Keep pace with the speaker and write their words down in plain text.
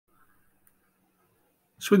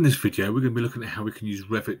So in this video, we're going to be looking at how we can use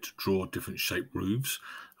Revit to draw different shaped roofs.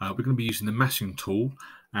 We're going to be using the massing tool,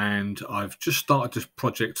 and I've just started this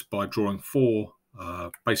project by drawing four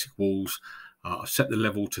basic walls. I've set the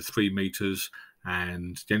level to 3 meters,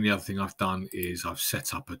 and the only other thing I've done is I've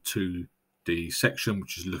set up a 2D section,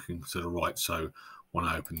 which is looking to the right. So when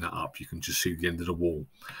I open that up, you can just see the end of the wall.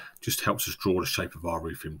 Just helps us draw the shape of our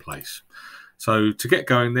roof in place. So to get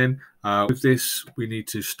going then, with this, we need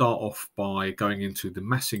to start off by going into the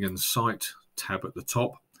Massing and Site tab at the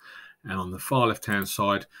top. And on the far left-hand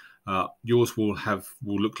side, yours will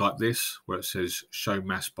look like this, where it says Show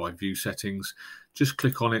Mass by View Settings. Just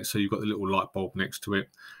click on it so you've got the little light bulb next to it.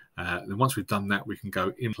 Then once we've done that, we can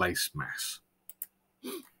go In Place Mass.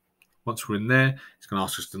 Once we're in there, it's going to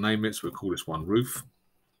ask us to name it, so we'll call this one Roof.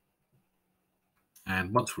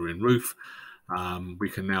 And once we're in Roof, we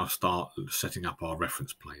can now start setting up our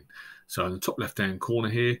reference plane. So in the top left hand corner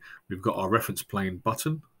here, we've got our reference plane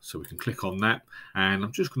button, so we can click on that, and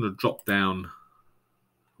I'm just going to drop down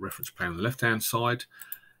reference plane on the left hand side,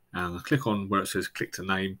 and I'm going to click on where it says click to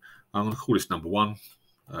name. I'm going to call this number 1.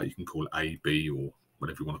 You can call it A, B, or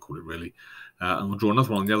whatever you want to call it really. I'm going to draw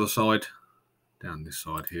another one on the other side, down this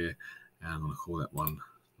side here, and I'm going to call that one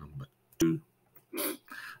number 2.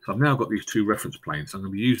 So I've now got these 2 reference planes. I'm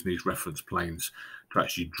going to be using these reference planes to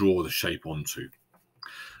actually draw the shape onto.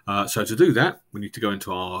 So to do that, we need to go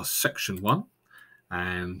into our section 1,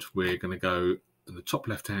 and we're going to go in the top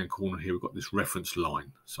left hand corner here. We've got this reference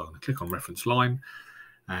line. So I'm going to click on reference line,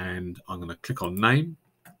 and I'm going to click on name,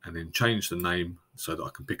 and then change the name so that I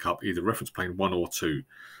can pick up either reference plane 1 or 2.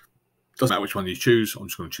 Doesn't matter which one you choose. I'm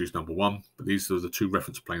just going to choose number 1, but these are the 2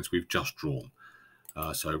 reference planes we've just drawn.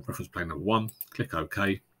 So reference plane number 1, click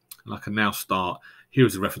OK, and I can now start. Here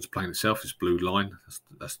is the reference plane itself, this blue line.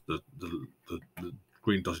 That's the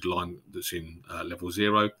green dotted line that's in level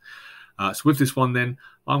 0. So with this one then,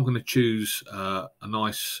 I'm going to choose a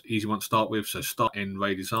nice easy one to start with. So start, end,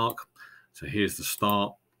 radius, arc. So here's the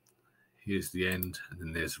start, here's the end, and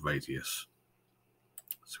then there's the radius.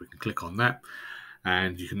 So we can click on that,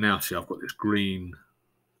 and you can now see I've got this green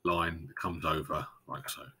line that comes over like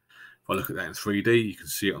so. If I look at that in 3D, you can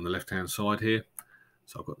see it on the left-hand side here.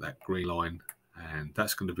 So I've got that green line, and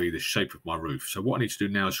that's going to be the shape of my roof. So what I need to do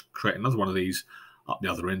now is create another one of these up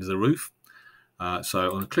the other end of the roof. So I'm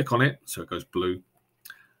going to click on it, so it goes blue.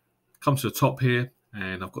 Come to the top here,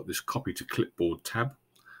 and I've got this Copy to Clipboard tab.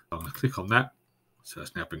 I'm going to click on that. So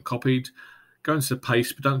that's now been copied. Go into the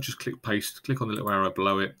paste, but don't just click paste. Click on the little arrow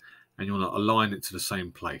below it, and you want to align it to the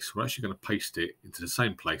same place. We're actually going to paste it into the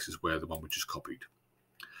same place as where the one we just copied.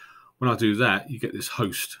 When I do that, you get this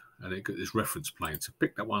host, and it get this reference plane. So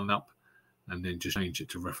pick that one up, and then just change it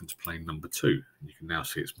to reference plane number 2. And you can now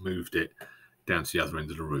see it's moved it down to the other end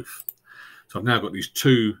of the roof. So I've now got these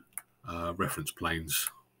 2 reference planes,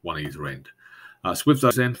 one either end. So with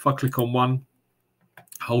those then, if I click on one,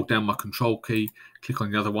 hold down my control key, click on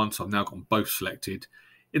the other one, so I've now got them both selected.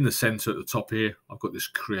 In the center at the top here, I've got this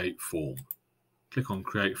create form. Click on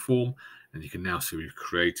create form, and you can now see we've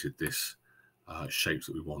created this shapes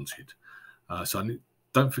that we wanted.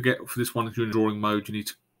 Don't forget, for this one, if you're in drawing mode, you need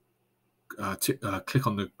to click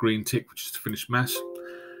on the green tick, which is to finish mass.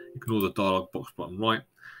 Ignore the dialog box bottom right,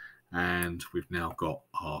 and we've now got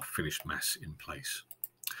our finished mass in place.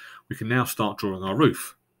 We can now start drawing our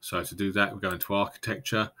roof. So to do that, we go into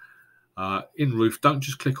architecture. In roof, don't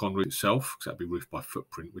just click on roof itself, because that'd be roof by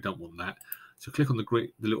footprint. We don't want that. So click on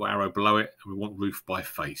the little arrow below it, and we want roof by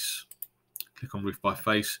face. Click on roof by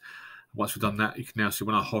face. Once we've done that, you can now see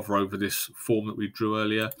when I hover over this form that we drew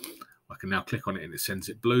earlier, I can now click on it and it sends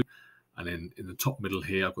it blue. And then in the top middle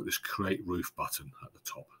here, I've got this create roof button at the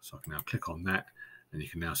top. So I can now click on that, and you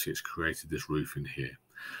can now see it's created this roof in here.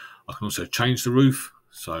 I can also change the roof.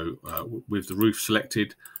 So with the roof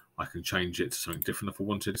selected, I can change it to something different if I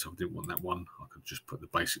wanted. So if I didn't want that one, I could just put the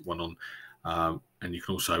basic one on. And you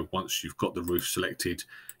can also, once you've got the roof selected,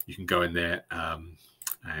 you can go in there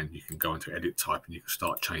and you can go into edit type, and you can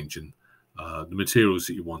start changing the materials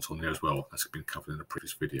that you want on there as well. That's been covered in a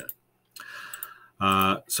previous video.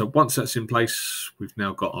 So once that's in place, we've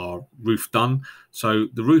now got our roof done. So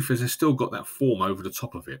the roof has still got that form over the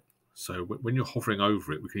top of it. So when you're hovering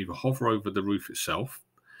over it, we can either hover over the roof itself.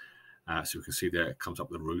 So we can see there it comes up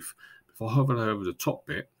the roof. If I hover over the top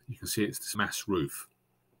bit, you can see it's this mass roof.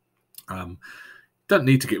 Don't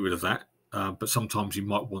need to get rid of that, but sometimes you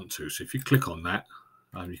might want to. So if you click on that,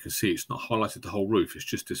 you can see it's not highlighted the whole roof. It's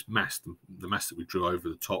just this mass, the mass that we drew over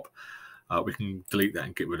the top. We can delete that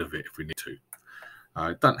and get rid of it if we need to.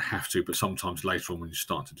 Don't have to, but sometimes later on when you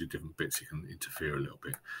start to do different bits, it can interfere a little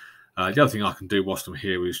bit. The other thing I can do whilst I'm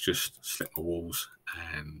here is just select my walls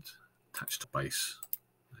and attach to base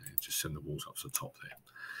just send the walls up to the top there.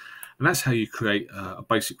 And that's how you create a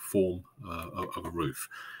basic form of a roof.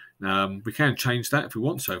 We can change that if we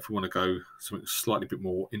want. So if we want to go something slightly bit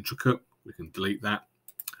more intricate, we can delete that.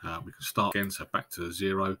 We can start again, so back to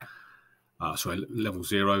level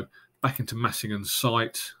 0, back into massing and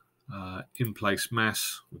site, in place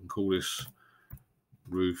mass. We can call this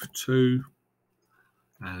roof 2,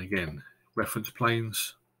 and again reference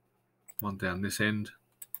planes, one down this end,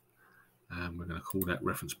 and we're going to call that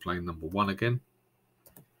reference plane number 1 again.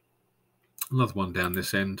 Another one down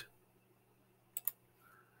this end,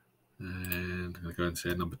 and I'm going to go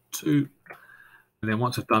into number 2. And then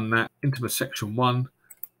once I've done that, into the section 1,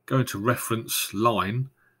 go into reference line.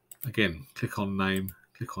 Again, click on name,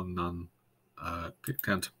 click on none, click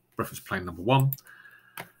down to reference plane number 1,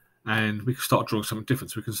 and we can start drawing something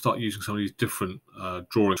different. So we can start using some of these different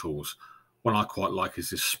drawing tools. One I quite like is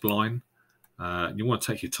this spline. You want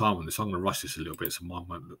to take your time on this. I'm going to rush this a little bit so mine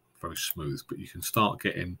won't look very smooth, but you can start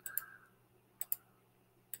getting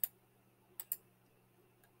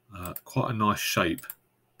quite a nice shape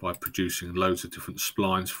by producing loads of different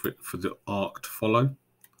splines for the arc to follow. And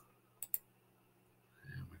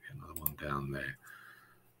we get another one down there.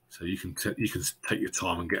 So you can take your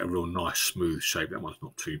time and get a real nice smooth shape. That one's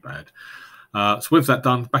not too bad. So with that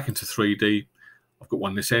done, back into 3D. I've got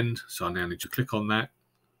one this end, so I now need to click on that,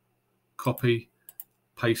 copy,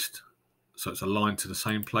 paste, so it's aligned to the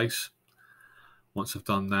same place. Once I've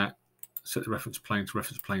done that, set the reference plane to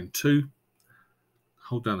reference plane 2.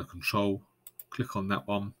 Hold down the control, click on that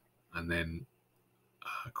one, and then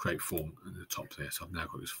create form in the top there. So I've now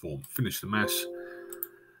got this form. Finish the mass,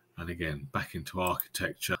 and again back into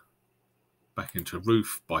architecture, back into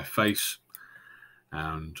roof by face,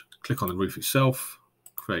 and click on the roof itself,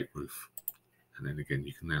 create roof, and then again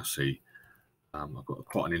you can now see I've got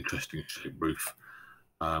quite an interesting shaped roof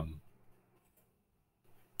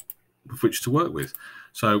with which to work with.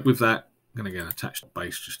 So with that, I'm going to again attach the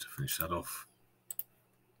base just to finish that off.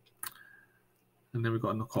 And then we've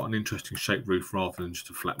got quite an interesting shaped roof rather than just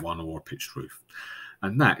a flat one or a pitched roof.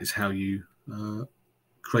 And that is how you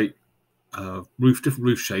create different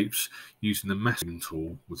roof shapes using the masking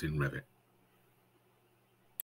tool within Revit.